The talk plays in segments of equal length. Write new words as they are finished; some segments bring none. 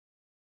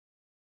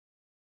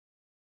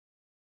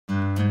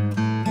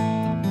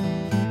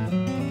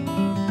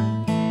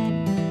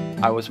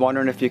I was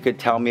wondering if you could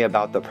tell me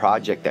about the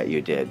project that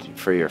you did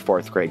for your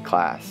 4th grade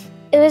class.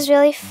 It was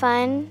really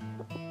fun.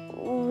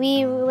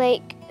 We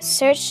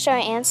searched our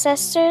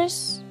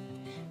ancestors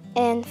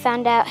and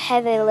found out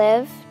how they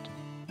lived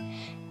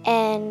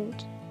and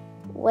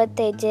what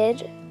they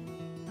did.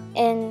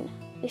 And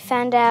we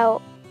found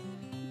out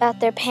about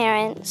their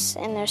parents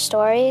and their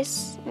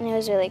stories, and it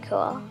was really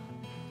cool.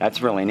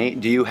 That's really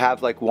neat. Do you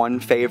have one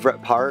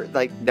favorite part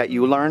that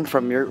you learned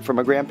from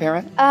a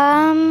grandparent?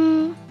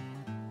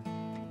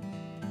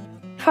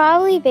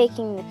 Probably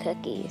baking the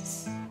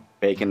cookies.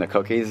 Baking the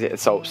cookies?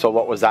 So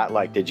what was that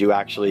like? Did you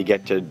actually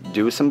get to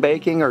do some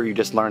baking, or you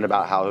just learned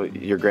about how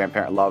your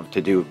grandparent loved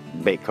to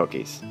bake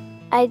cookies?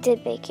 I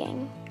did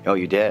baking. Oh,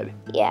 you did?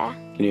 Yeah.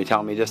 Can you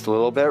tell me just a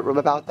little bit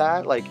about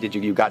that? Did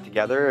you got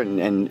together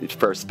and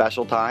for a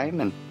special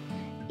time?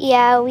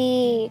 Yeah,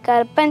 we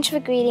got a bunch of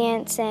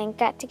ingredients and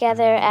got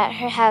together at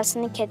her house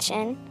in the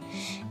kitchen,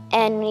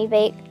 and we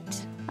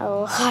baked a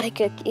lot of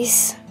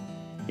cookies.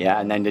 Yeah,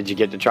 and then did you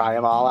get to try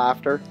them all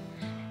after?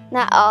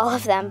 Not all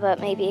of them,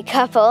 but maybe a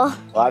couple.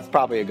 Well, that's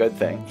probably a good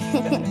thing.